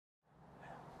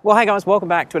Well, hey guys, welcome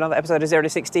back to another episode of 0 to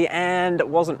 60, and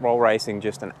wasn't roll racing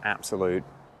just an absolute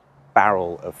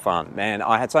barrel of fun? Man,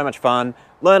 I had so much fun,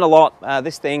 learned a lot.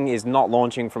 This thing is not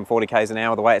launching from 40 k's an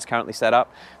hour the way it's currently set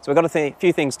up, so we've got a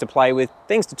few things to play with,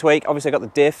 things to tweak. Obviously I've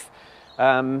got the diff,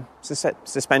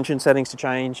 suspension settings to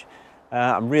change.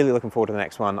 I'm really looking forward to the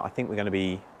next one. I think we're going to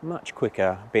be much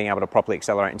quicker being able to properly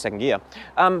accelerate in second gear.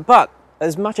 But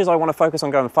as much as I want to focus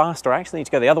on going faster, I actually need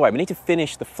to go the other way. We need to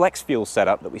finish the flex fuel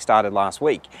setup that we started last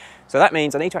week. So that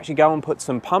means I need to actually go and put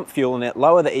some pump fuel in it,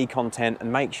 lower the E content,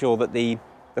 and make sure that the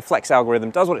flex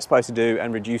algorithm does what it's supposed to do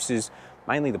and reduces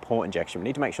mainly the port injection. We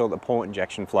need to make sure that the port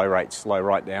injection flow rates slow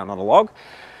right down on the log.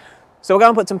 So we'll go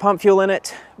and put some pump fuel in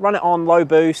it, run it on low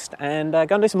boost, and go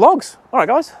and do some logs. All right,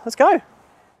 guys, let's go.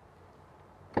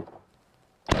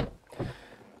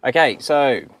 Okay,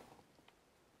 so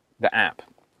the app.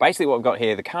 Basically what we've got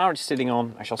here, the car is sitting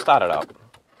on, I shall start it up.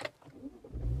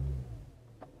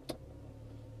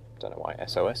 Don't know why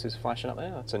SOS is flashing up there,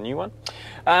 that's a new one.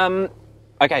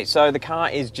 Okay, so the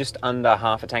car is just under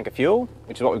half a tank of fuel,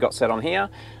 which is what we've got set on here.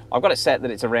 I've got it set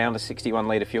that it's around a 61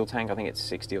 litre fuel tank, I think it's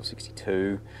 60 or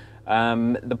 62.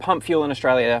 The pump fuel in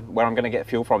Australia, where I'm going to get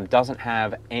fuel from, doesn't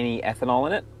have any ethanol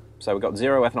in it. So we've got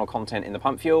zero ethanol content in the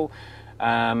pump fuel.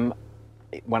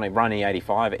 When I run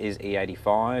E85, it is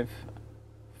E85.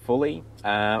 Fully.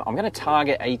 I'm going to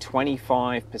target a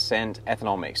 25%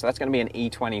 ethanol mix. So that's going to be an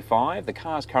E25. The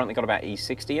car's currently got about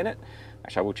E60 in it.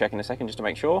 Actually, I will check in a second just to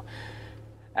make sure.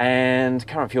 And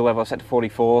current fuel level is set to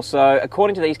 44. So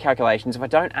according to these calculations, if I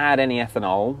don't add any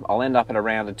ethanol, I'll end up at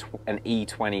around an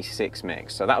E26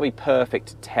 mix. So that'll be perfect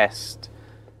to test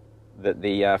that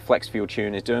the flex fuel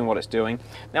tune is doing what it's doing.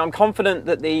 Now I'm confident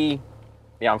that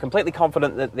I'm completely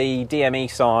confident that the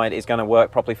DME side is going to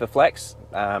work properly for flex.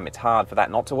 It's hard for that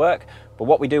not to work, but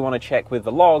what we do want to check with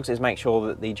the logs is make sure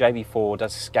that the JB4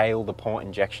 does scale the port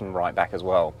injection right back as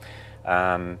well.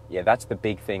 Yeah, that's the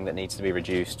big thing that needs to be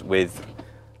reduced with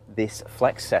this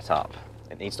flex setup.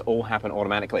 It needs to all happen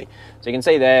automatically. So you can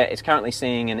see there, it's currently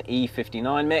seeing an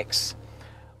E59 mix.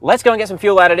 Let's go and get some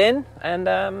fuel added in, and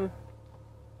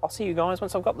I'll see you guys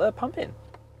once I've got the pump in.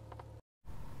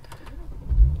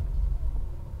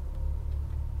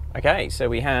 Okay, so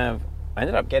I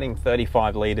ended up getting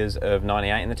 35 litres of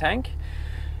 98 in the tank.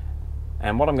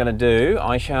 And what I'm going to do,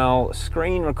 I shall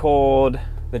screen record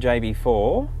the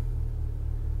JB4,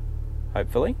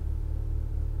 hopefully.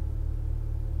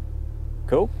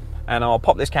 Cool. And I'll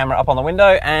pop this camera up on the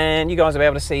window and you guys will be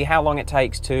able to see how long it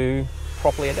takes to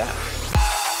properly adapt.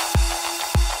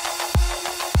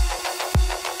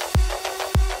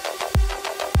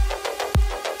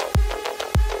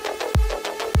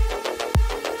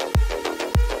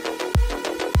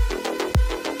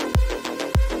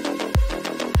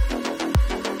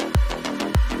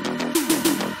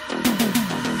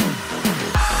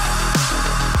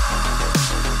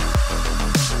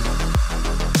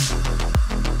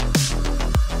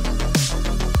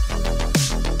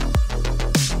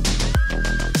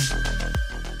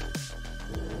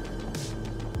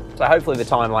 So hopefully the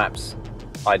time-lapse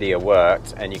idea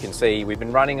worked, and you can see we've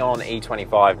been running on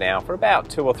E25 now for about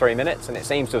 2 or 3 minutes, and it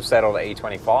seems to have settled at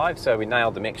E25, so we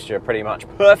nailed the mixture pretty much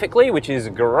perfectly, which is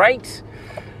great.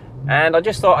 And I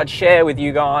just thought I'd share with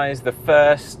you guys the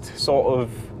first sort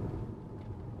of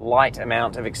light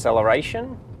amount of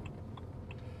acceleration.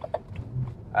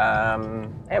 Yeah,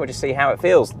 we'll just see how it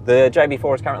feels. The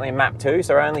JB4 is currently in map 2,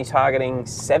 so we're only targeting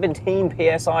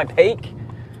 17 PSI peak.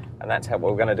 And that's what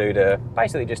we're going to do to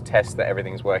basically just test that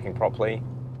everything's working properly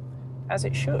as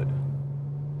it should.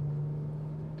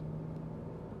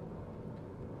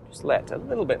 Just let a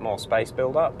little bit more space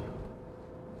build up.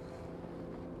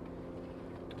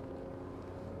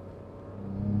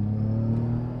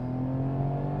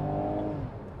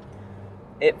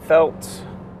 It felt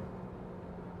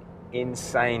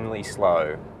insanely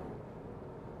slow.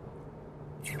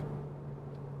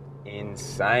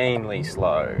 Insanely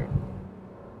slow.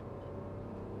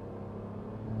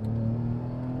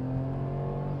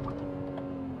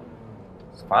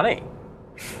 Funny.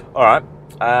 All right,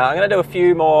 I'm going to do a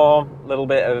few more little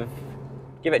bit of,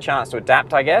 give it a chance to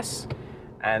adapt, I guess,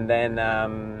 and then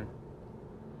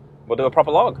we'll do a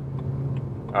proper log.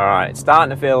 All right, it's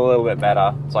starting to feel a little bit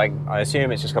better. It's like, I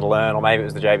assume it's just got to learn, or maybe it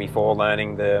was the JB4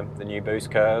 learning the new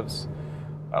boost curves.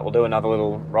 But we'll do another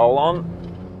little roll on.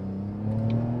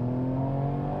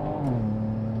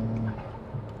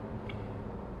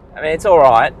 I mean, it's all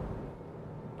right,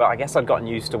 but I guess I've gotten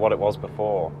used to what it was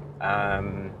before.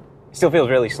 It still feels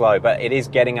really slow, but it is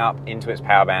getting up into its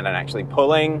power band and actually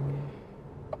pulling.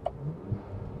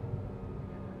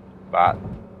 But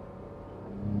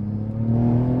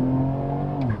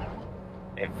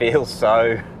it it feels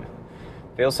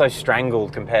so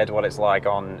strangled compared to what it's like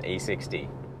on E60.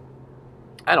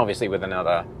 And obviously with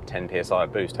another 10 psi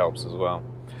of boost helps as well.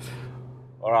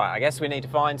 All right, I guess we need to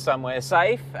find somewhere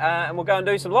safe and we'll go and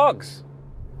do some logs.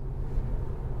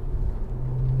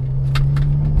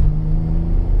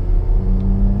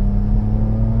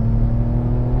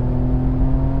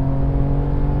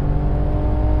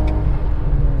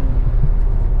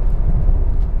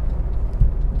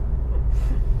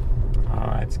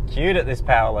 Oh, it's cute at this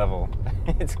power level.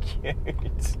 It's cute.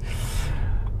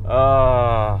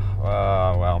 Oh,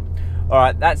 well. All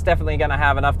right, that's definitely going to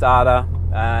have enough data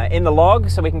in the log,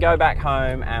 so we can go back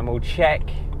home and we'll check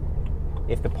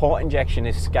if the port injection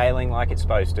is scaling like it's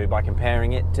supposed to by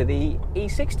comparing it to the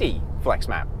E60 flex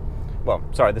map. Well,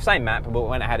 sorry, the same map, but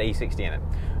when it had E60 in it.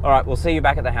 All right, we'll see you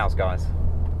back at the house, guys.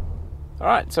 All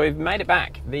right, so we've made it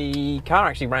back. The car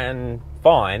actually ran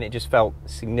fine. It just felt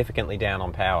significantly down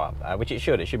on power, which it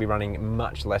should. It should be running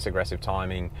much less aggressive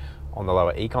timing on the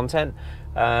lower E content.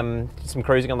 Did some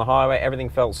cruising on the highway, everything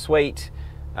felt sweet,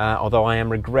 although I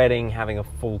am regretting having a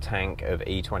full tank of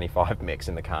E25 mix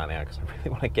in the car now because I really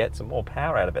want to get some more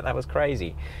power out of it. That was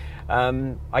crazy.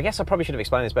 I guess I probably should have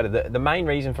explained this better. The main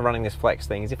reason for running this flex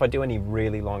thing is if I do any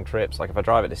really long trips, like if I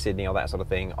drive it to Sydney or that sort of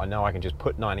thing, I know I can just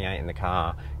put 98 in the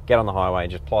car, get on the highway,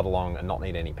 just plod along and not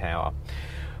need any power.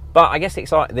 But I guess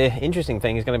the interesting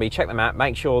thing is going to be check the map,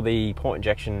 make sure the port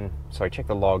injection, check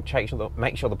the log,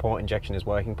 make sure the port injection is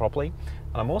working properly.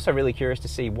 And I'm also really curious to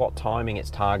see what timing it's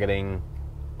targeting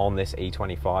on this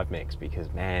E25 mix because,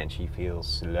 man, she feels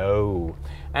slow.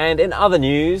 And in other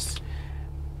news,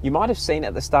 you might have seen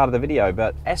at the start of the video,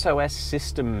 but SOS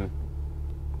system,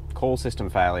 call system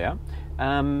failure,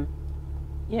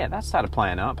 yeah, that started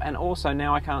playing up. And also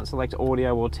now I can't select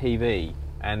audio or TV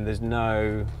and there's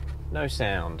no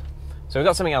sound. So we've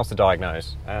got something else to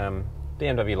diagnose.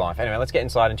 BMW life. Anyway, let's get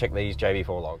inside and check these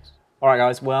JB4 logs. All right,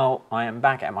 guys, well, I am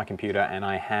back at my computer and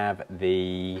I have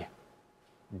the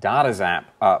data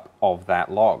zap up of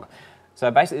that log. So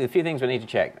basically, a few things we need to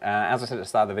check. As I said at the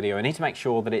start of the video, I need to make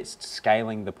sure that it's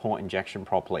scaling the port injection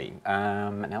properly.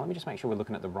 Now, let me just make sure we're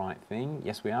looking at the right thing.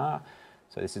 Yes, we are.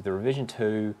 So this is the revision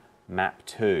 2, map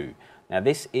 2. Now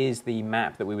this is the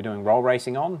map that we were doing roll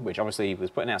racing on, which obviously was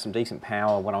putting out some decent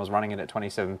power when I was running it at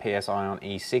 27 psi on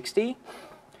E60.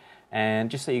 And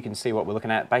just so you can see what we're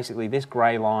looking at, basically this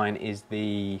grey line is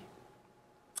the,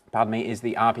 is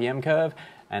the RPM curve,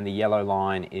 and the yellow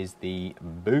line is the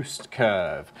boost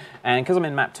curve. And because I'm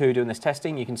in map 2 doing this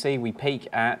testing, you can see we peak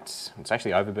at, it's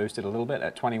actually overboosted a little bit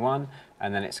at 21,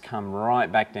 and then it's come right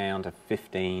back down to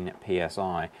 15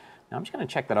 psi. Now I'm just going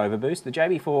to check that overboost. The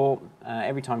JB4,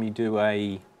 every time you do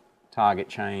a target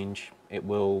change, it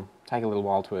will take a little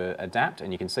while to adapt,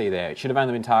 and you can see there, it should have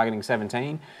only been targeting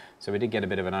 17, so we did get a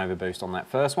bit of an overboost on that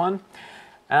first one.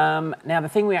 Now the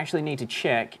thing we actually need to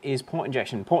check is port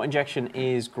injection. Port injection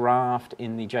is graphed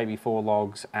in the JB4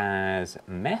 logs as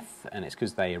meth, and it's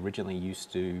because they originally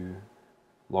used to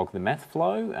log the meth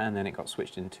flow, and then it got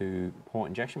switched into port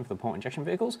injection for the port injection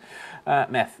vehicles.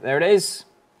 Meth, there it is.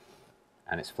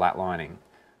 And it's flatlining.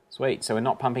 Sweet, so we're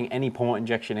not pumping any port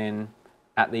injection in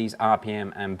at these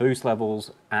RPM and boost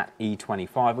levels at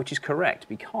E25, which is correct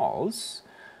because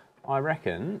I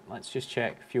reckon, let's just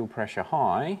check fuel pressure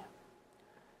high,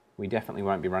 we definitely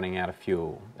won't be running out of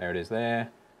fuel. There it is there.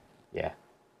 Yeah,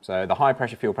 so the high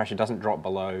pressure fuel pressure doesn't drop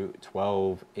below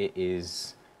 12, it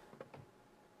is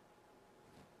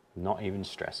not even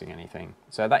stressing anything.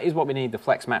 So that is what we need the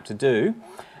flex map to do.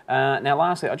 Now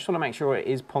lastly, I just want to make sure it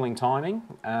is pulling timing,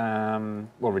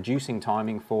 well, reducing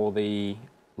timing for the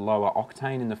lower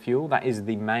octane in the fuel. That is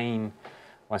the main,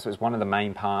 well, so it's one of the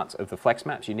main parts of the flex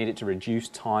maps. You need it to reduce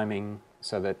timing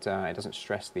so that it doesn't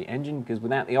stress the engine, because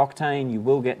without the octane you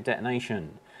will get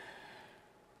detonation.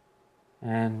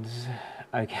 And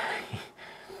okay,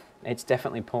 it's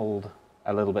definitely pulled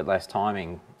a little bit less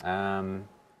timing.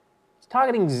 It's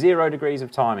targeting 0 degrees of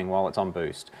timing while it's on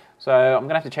boost. So I'm going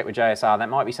to have to check with JSR. That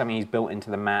might be something he's built into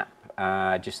the map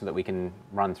just so that we can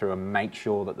run through and make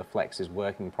sure that the flex is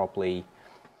working properly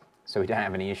so we don't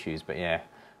have any issues. But yeah,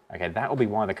 okay, that will be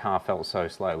why the car felt so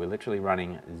slow. We're literally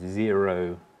running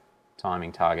 0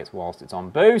 timing targets whilst it's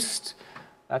on boost.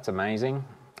 That's amazing.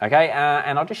 Okay,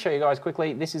 and I'll just show you guys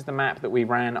quickly. This is the map that we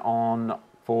ran on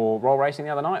for roll racing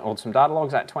the other night, or some data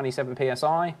logs at 27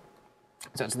 psi.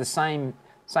 So it's the same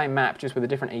map, just with a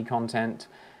different E content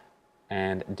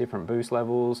and different boost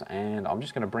levels. And I'm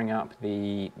just going to bring up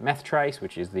the meth trace,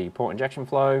 which is the port injection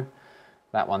flow,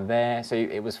 that one there. So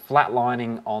it was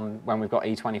flatlining on when we've got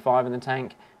E25 in the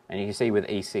tank, and you can see with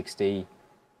E60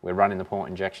 we're running the port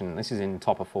injection. This is in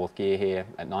top of fourth gear here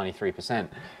at 93%.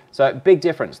 So big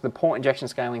difference. The port injection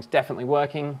scaling is definitely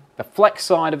working. The flex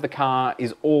side of the car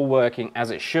is all working as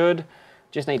it should.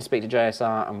 Just need to speak to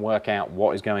JSR and work out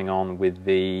what is going on with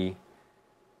the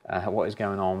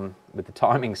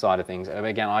timing side of things.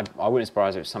 Again, I wouldn't be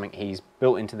surprised if it's something he's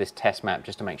built into this test map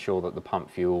just to make sure that the pump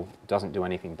fuel doesn't do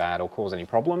anything bad or cause any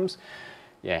problems.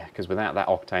 Yeah, because without that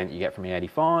octane that you get from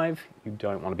E85, you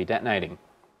don't want to be detonating.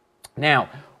 Now,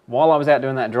 while I was out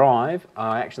doing that drive,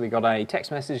 I actually got a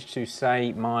text message to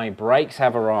say my brakes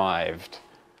have arrived.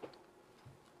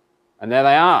 And there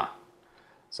they are.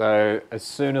 So as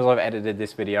soon as I've edited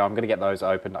this video, I'm going to get those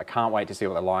opened. I can't wait to see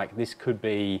what they're like. This could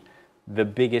be the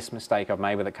biggest mistake I've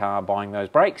made with a car, buying those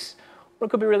brakes. Or it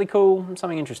could be really cool and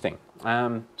something interesting.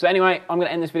 So anyway, I'm going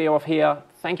to end this video off here.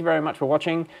 Thank you very much for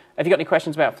watching. If you've got any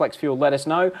questions about flex fuel, let us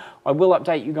know. I will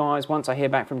update you guys once I hear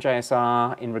back from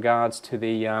JSR in regards to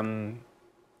the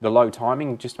low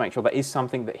timing, just to make sure that is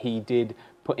something that he did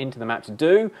put into the map to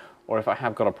do, or if I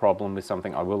have got a problem with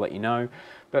something, I will let you know.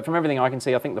 But from everything I can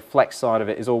see, I think the flex side of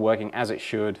it is all working as it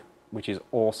should, which is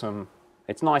awesome.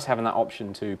 It's nice having that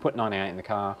option to put 98 in the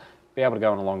car, be able to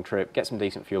go on a long trip, get some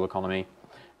decent fuel economy,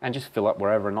 and just fill up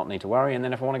wherever and not need to worry. And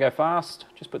then if I want to go fast,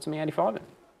 just put some E85 in.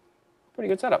 Pretty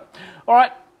good setup. All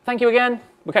right, thank you again.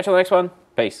 We'll catch you on the next one.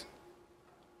 Peace.